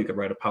PowerShell. You could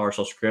write a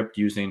PowerShell script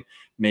using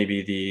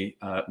maybe the,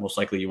 most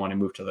likely you want to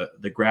move to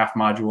the graph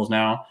modules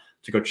now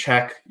to go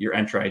check your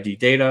Entra ID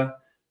data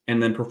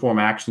and then perform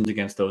actions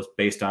against those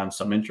based on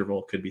some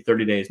interval. Could be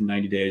 30 days,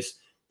 90 days,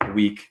 a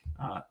week.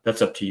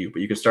 That's up to you,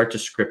 but you can start to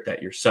script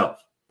that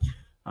yourself.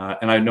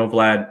 And I know,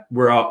 Vlad,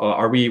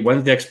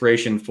 when's the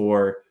expiration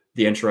for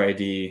the Entra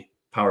ID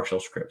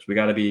PowerShell scripts? We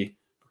got to be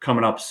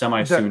coming up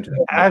semi-soon.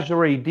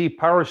 Azure AD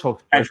PowerShell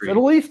scripts, Azure AD.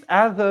 at least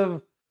as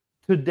of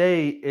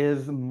today,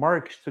 is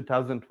March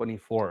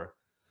 2024.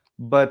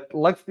 But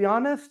let's be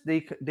honest,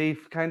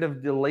 they've kind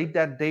of delayed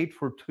that date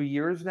for 2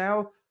 years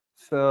now.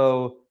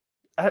 So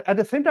at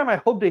the same time, I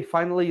hope they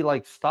finally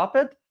stop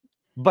it.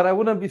 But I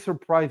wouldn't be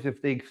surprised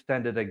if they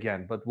extend it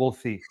again. But we'll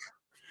see.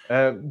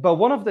 But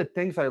one of the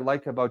things I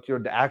like about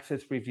the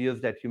access reviews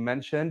that you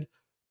mentioned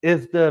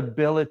is the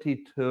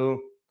ability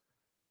to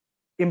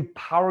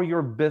empower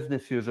your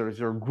business users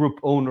or group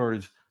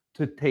owners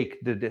to take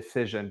the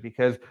decision,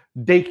 because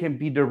they can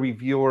be the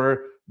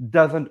reviewer,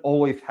 doesn't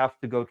always have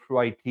to go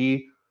through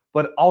IT.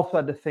 but also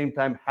at the same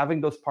time,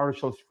 having those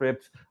PowerShell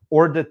scripts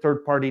or the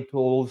third-party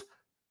tools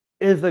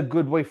is a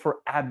good way for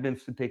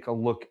admins to take a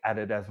look at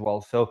it as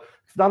well. So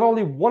it's not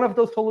only one of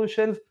those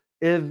solutions,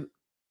 is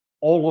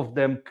all of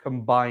them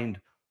combined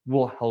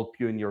will help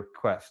you in your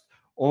quest.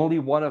 Only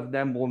one of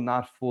them will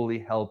not fully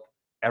help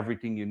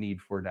everything you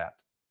need for that.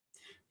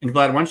 And Vlad,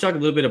 why don't you talk a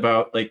little bit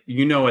about, like,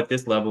 at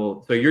this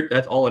level, so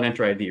that's all an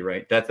Enter ID,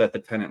 right? That's at the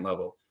tenant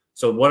level.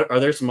 So what are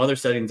there some other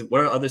settings?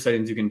 What are other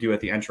settings you can do at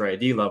the Enter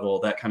ID level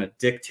that kind of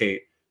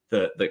dictate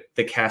the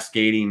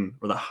cascading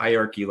or the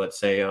hierarchy, let's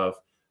say, of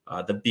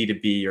the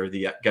B2B or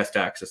the guest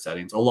access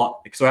settings?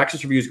 So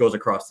access reviews goes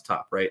across the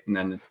top, right? And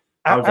then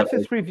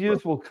access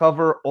reviews will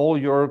cover all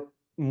your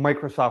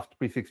Microsoft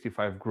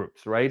 365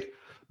 groups, right?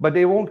 But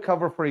they won't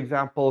cover, for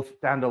example,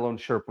 standalone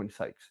SharePoint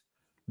sites.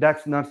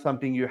 That's not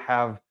something you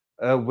have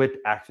with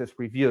access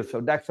reviews.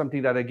 So that's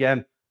something that,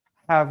 again,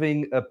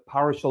 having a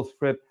PowerShell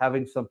script,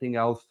 having something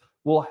else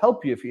will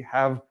help you if you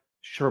have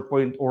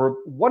SharePoint or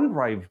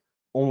OneDrive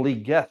only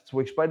guests,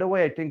 which, by the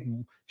way, I think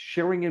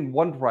sharing in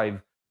OneDrive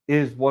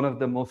is one of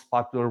the most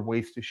popular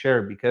ways to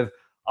share, because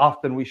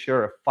often we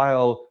share a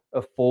file,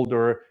 a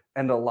folder,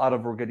 and a lot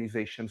of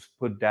organizations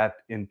put that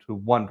into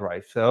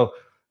OneDrive. So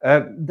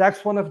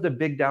that's one of the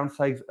big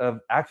downsides of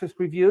access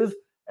reviews.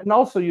 And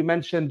also, you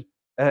mentioned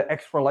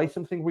extra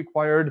licensing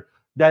required.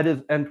 That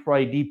is Enter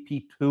ID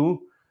P2,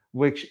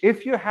 which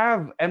if you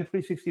have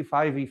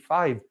M365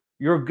 E5,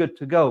 you're good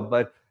to go.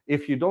 But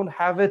if you don't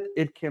have it,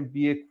 it can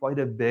be quite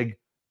a big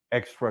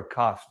extra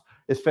cost,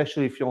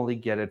 especially if you only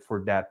get it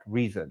for that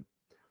reason.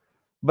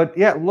 But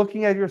yeah,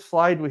 looking at your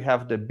slide, we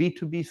have the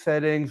B2B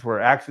settings where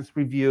access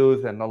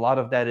reviews, and a lot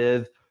of that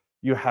is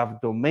you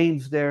have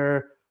domains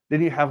there.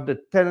 Then you have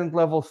the tenant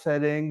level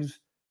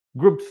settings,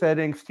 group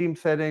settings, team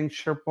settings,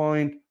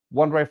 SharePoint,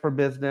 OneDrive for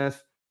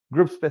Business,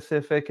 group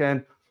specific.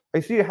 And I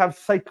see you have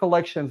site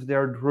collections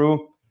there,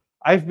 Drew.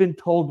 I've been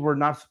told we're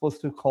not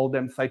supposed to call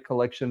them site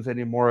collections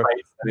anymore.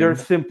 Right. They're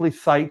simply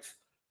sites.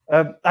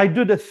 I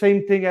do the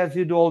same thing as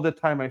you do all the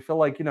time. I feel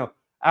like,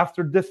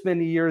 after this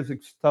many years,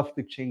 it's tough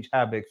to change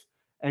habits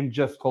and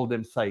just call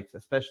them sites,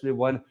 especially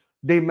when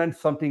they meant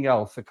something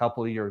else a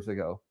couple of years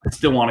ago. I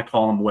still want to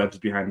call them webs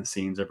behind the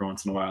scenes every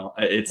once in a while.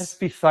 It's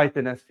SP site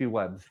and SP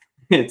webs.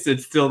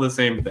 It's still the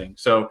same thing.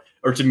 So,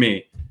 or to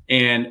me.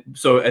 And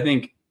so I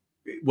think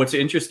what's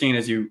interesting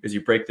as you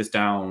break this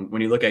down,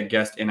 when you look at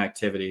guest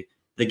inactivity,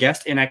 the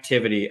guest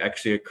inactivity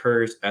actually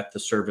occurs at the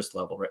service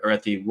level, right, or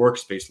at the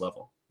workspace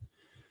level.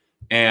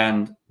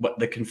 And what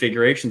the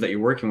configurations that you're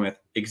working with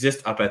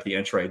exist up at the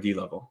Enter ID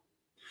level.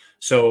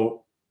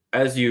 So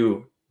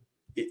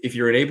if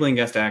you're enabling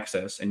guest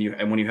access and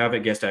when you have a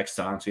guest access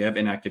on, so you have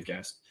inactive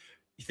guests,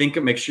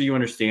 make sure you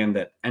understand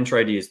that Enter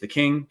ID is the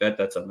king,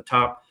 that's on the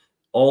top.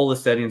 All the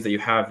settings that you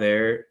have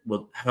there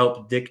will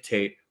help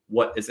dictate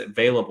what is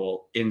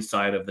available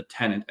inside of the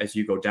tenant as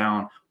you go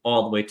down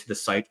all the way to the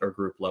site or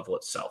group level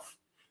itself.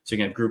 So you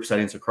can have group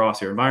settings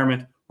across your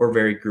environment or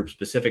very group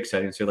specific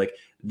settings. So like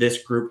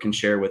this group can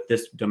share with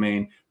this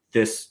domain,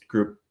 this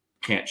group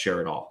can't share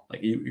at all.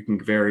 Like you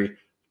can vary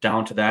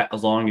down to that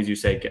as long as you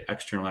say get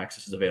external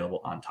access is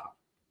available on top.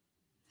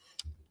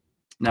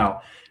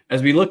 Now,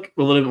 as we look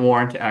a little bit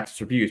more into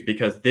access reviews,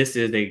 because this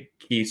is a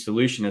key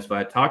solution, as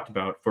I talked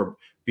about, for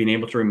being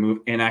able to remove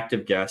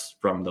inactive guests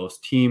from those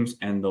teams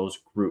and those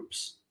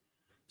groups.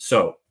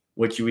 So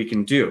what we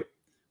can do,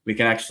 we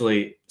can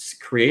actually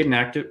create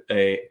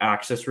an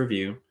access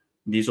review.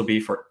 These will be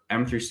for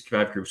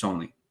M365 groups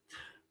only.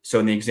 So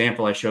in the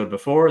example I showed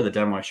before, the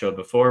demo I showed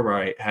before, where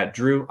I had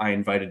Drew, I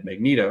invited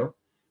Magneto.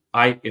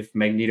 If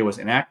Magneto was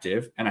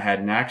inactive and I had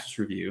an access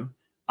review,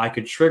 I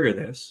could trigger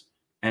this,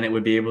 and it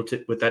would be able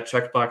to, with that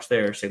checkbox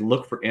there, say,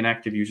 look for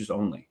inactive users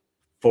only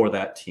for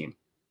that team.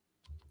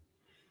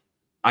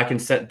 I can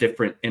set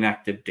different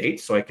inactive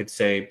dates. So I could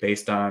say,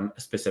 based on a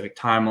specific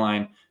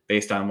timeline,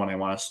 based on when I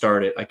want to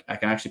start it, I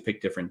can actually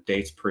pick different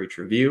dates per each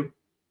review.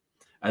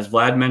 As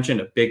Vlad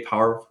mentioned, a big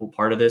powerful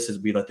part of this is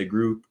we let the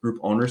group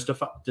owners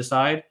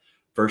decide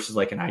versus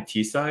like an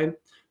IT side.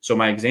 So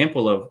my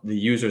example of the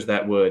users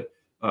that would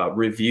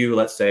review,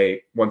 let's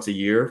say, once a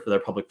year for their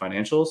public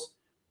financials,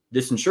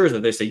 this ensures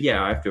that they say,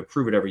 yeah, I have to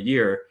approve it every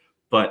year,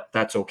 but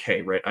that's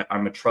okay, right?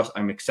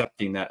 I'm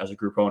accepting that as a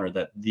group owner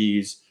that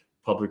these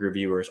public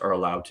reviewers are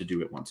allowed to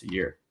do it once a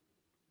year.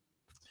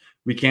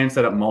 We can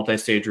set up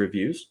multi-stage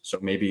reviews. So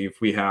maybe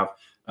if we have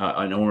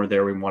an owner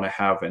there, we want to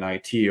have an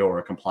IT or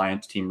a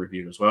compliance team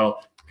reviewed as well.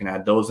 You can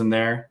add those in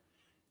there.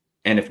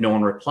 And if no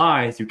one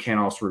replies, you can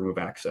also remove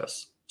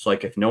access. So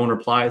like if no one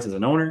replies as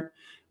an owner,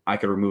 I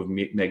could remove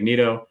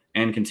Magneto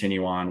and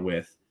continue on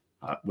with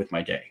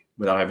my day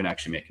without having to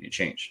actually make any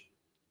change.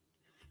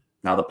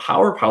 Now, the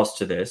powerhouse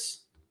to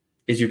this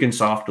is you can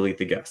soft delete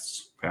the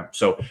guests. Okay?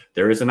 So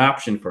there is an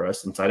option for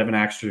us inside of an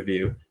access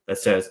review that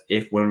says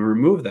when we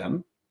remove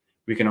them,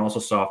 we can also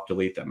soft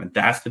delete them. And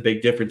that's the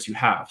big difference you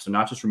have. So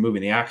not just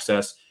removing the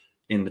access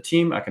in the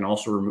team, I can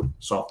also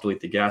soft delete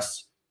the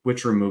guests,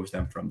 which removes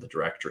them from the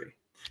directory.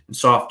 And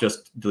soft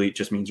delete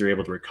just means you're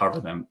able to recover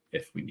them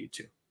if we need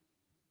to.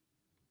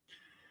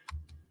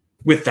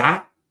 With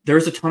that,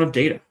 there's a ton of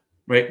data.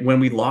 right? When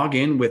we log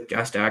in with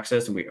guest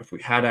access and if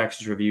we had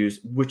access reviews,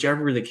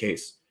 whichever the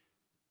case,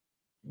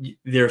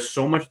 there's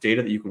so much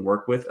data that you can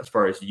work with as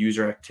far as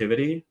user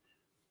activity.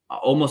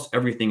 Almost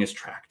everything is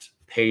tracked: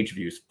 page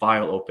views,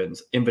 file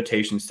opens,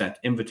 invitations sent,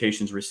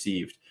 invitations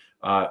received,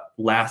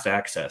 last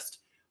accessed.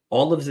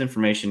 All of this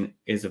information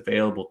is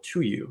available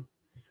to you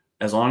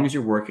as long as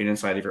you're working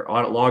inside of your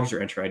audit logs or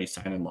Enter ID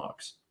sign-in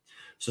logs.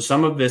 So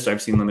some of this,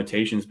 I've seen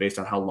limitations based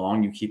on how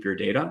long you keep your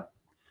data.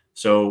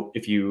 So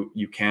if you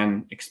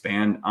can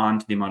expand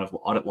onto the amount of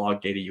audit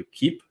log data you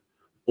keep,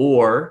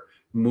 or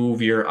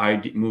move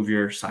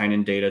your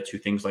sign-in data to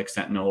things like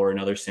Sentinel or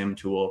another SIM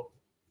tool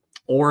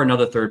or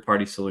another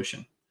third-party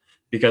solution.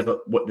 Because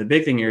what the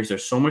big thing here is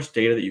there's so much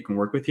data that you can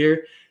work with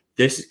here.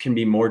 This can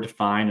be more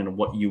defined in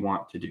what you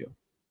want to do.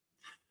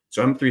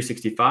 So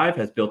M365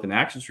 has built-in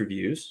access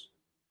reviews,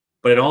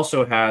 but it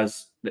also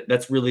has,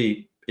 that's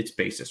really its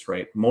basis,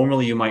 right?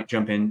 Normally you might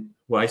jump in,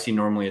 what I see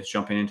normally is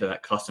jumping into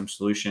that custom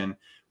solution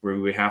where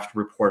we have to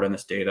report on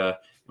this data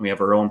and we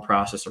have our own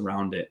process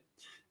around it.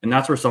 And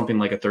that's where something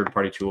like a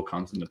third-party tool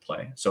comes into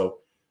play. So,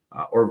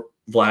 or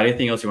Vlad,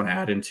 anything else you want to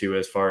add into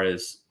as far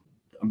as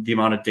the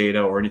amount of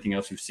data or anything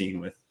else you've seen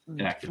with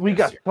Inactive? We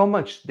got so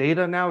much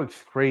data now, it's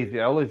crazy.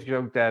 I always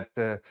joke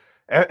that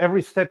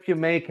every step you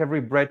make,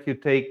 every breath you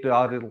take, the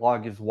audit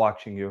log is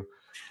watching you.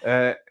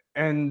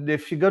 And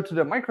if you go to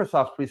the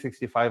Microsoft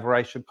 365, or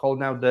I should call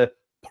now the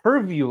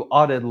Purview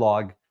audit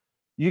log,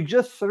 you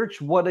just search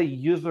what a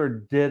user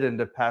did in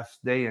the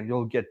past day and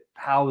you'll get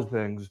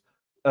thousands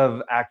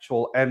of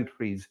actual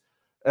entries.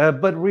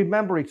 But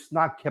remember, it's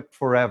not kept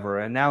forever.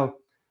 And now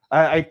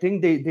I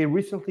think they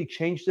recently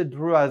changed it,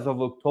 Drew, as of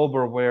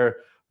October, where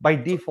by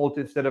default,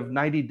 instead of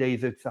 90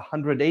 days, it's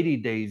 180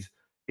 days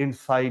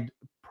inside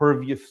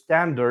Purview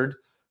Standard.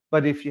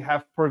 But if you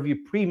have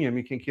Purview Premium,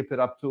 you can keep it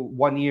up to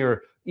 1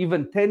 year,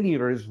 even 10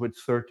 years with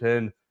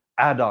certain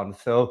add-ons.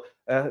 So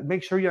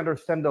make sure you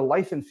understand the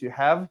license you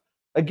have.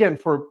 Again,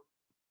 for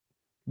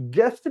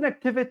guest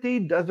inactivity,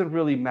 doesn't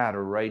really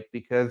matter, right?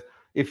 Because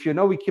if you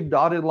know we keep the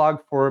audit log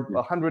for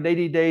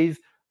 180 days,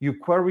 you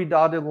query the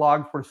audit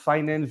log for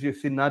sign-ins, you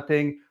see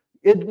nothing,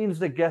 it means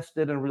the guest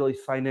didn't really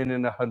sign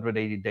in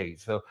 180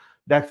 days. So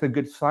that's a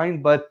good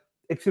sign, but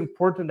it's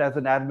important as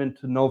an admin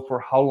to know for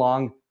how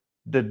long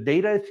the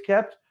data is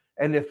kept.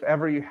 And if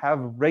ever you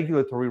have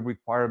regulatory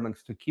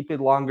requirements to keep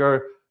it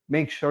longer,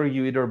 make sure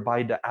you either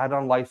buy the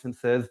add-on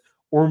licenses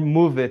or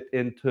move it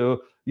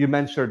into, you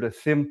mentioned a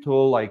SIM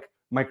tool like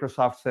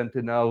Microsoft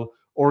Sentinel,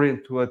 or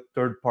into a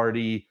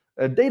third-party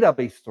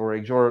database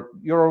storage or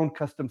your own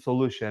custom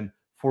solution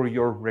for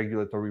your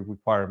regulatory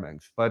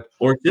requirements. But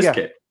or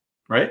Syskit,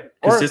 right?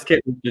 Because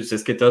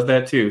Syskit does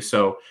that too.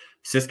 So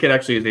Syskit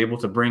actually is able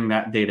to bring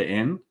that data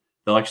in.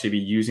 They'll actually be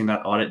using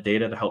that audit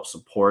data to help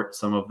support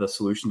some of the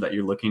solutions that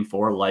you're looking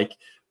for, like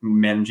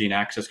managing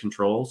access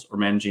controls or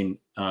managing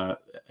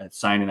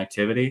sign-in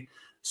activity.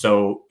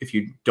 So if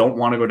you don't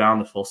want to go down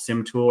the full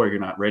SIM tool or you're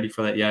not ready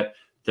for that yet,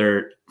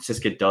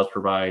 Syskit does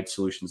provide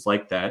solutions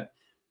like that.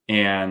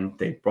 And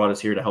they brought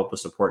us here to help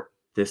us support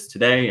this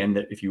today. And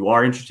that if you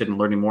are interested in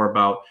learning more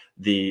about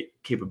the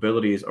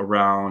capabilities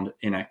around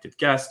inactive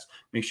guests,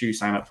 make sure you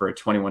sign up for a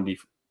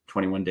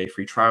 21-day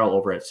free trial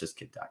over at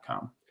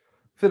syskit.com.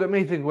 It's an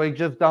amazing way.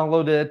 Just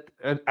download it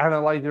and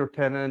analyze your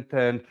tenant,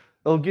 and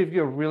it'll give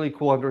you a really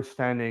cool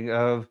understanding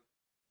of,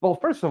 well,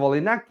 first of all,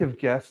 inactive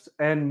guests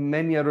and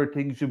many other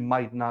things you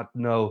might not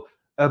know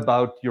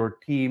about your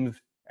teams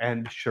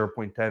and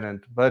SharePoint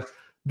tenant. But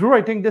Drew,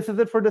 I think this is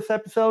it for this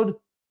episode.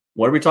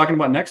 What are we talking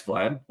about next,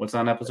 Vlad? What's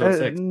on episode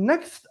 6?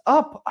 Next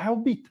up, I'll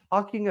be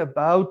talking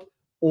about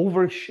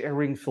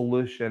oversharing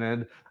solution,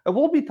 and I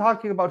will be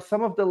talking about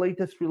some of the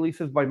latest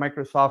releases by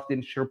Microsoft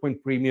in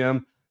SharePoint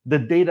Premium, the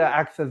data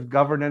access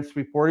governance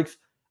reports,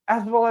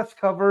 as well as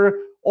cover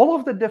all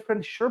of the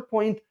different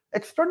SharePoint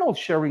external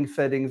sharing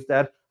settings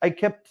that I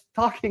kept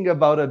talking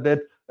about a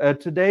bit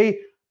today.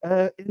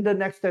 In the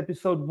next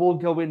episode, we'll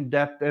go in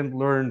depth and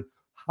learn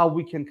how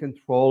we can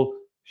control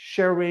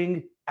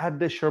sharing at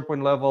the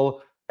SharePoint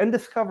level and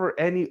discover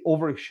any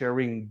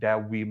oversharing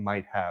that we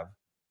might have.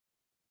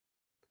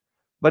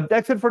 But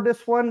that's it for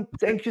this one.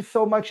 Thank you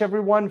so much,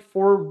 everyone,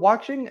 for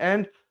watching,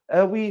 and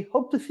we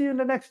hope to see you in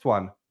the next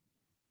one.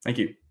 Thank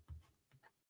you.